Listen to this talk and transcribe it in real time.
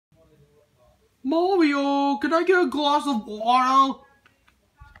Mario, can I get a glass of water?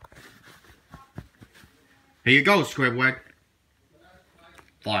 Here you go, Squidward.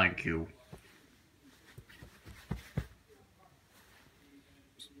 Thank you.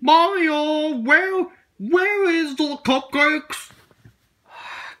 Mario, where is the cupcakes?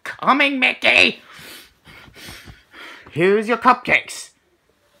 Coming, Mickey! Here's your cupcakes.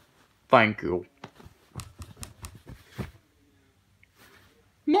 Thank you.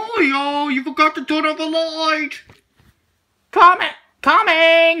 Mario, you forgot to turn off the light!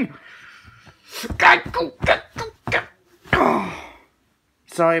 Coming!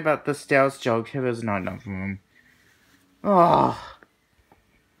 Sorry about the stairs joke, there was not enough room. Oh.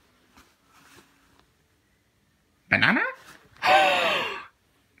 Banana?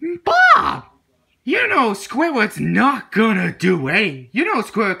 Bob! You know Squidward's not gonna do any. You know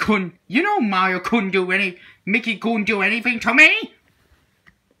Squidward couldn't. You know Mario couldn't do any. Mickey couldn't do anything to me.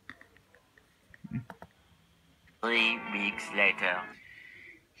 3 weeks later.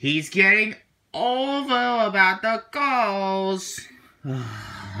 He's getting over about the goals.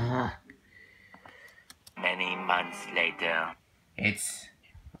 Many months later.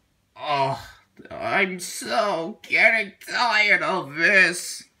 I'm so getting tired of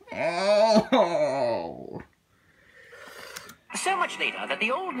this. Oh. So much later that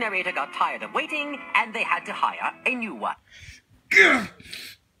the old narrator got tired of waiting and they had to hire a new one.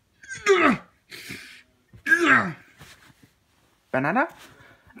 Banana?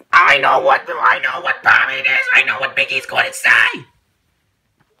 I know what Bobby is. I know what Mickey's going to say.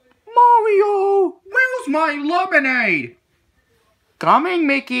 Mario, where's my lemonade? Coming,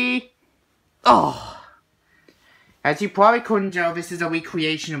 Mickey! Oh. As you probably couldn't tell, this is a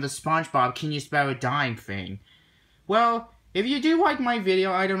recreation of the Spongebob Can You Spare a Dime thing. Well, if you do like my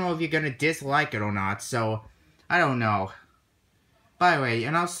video, I don't know if you're gonna dislike it or not, so I don't know. By the way,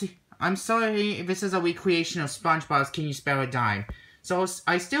 I'm sorry if this is a recreation of SpongeBob's Can You Spare a Dime. So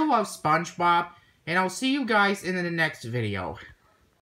I still love SpongeBob, and I'll see you guys in the next video.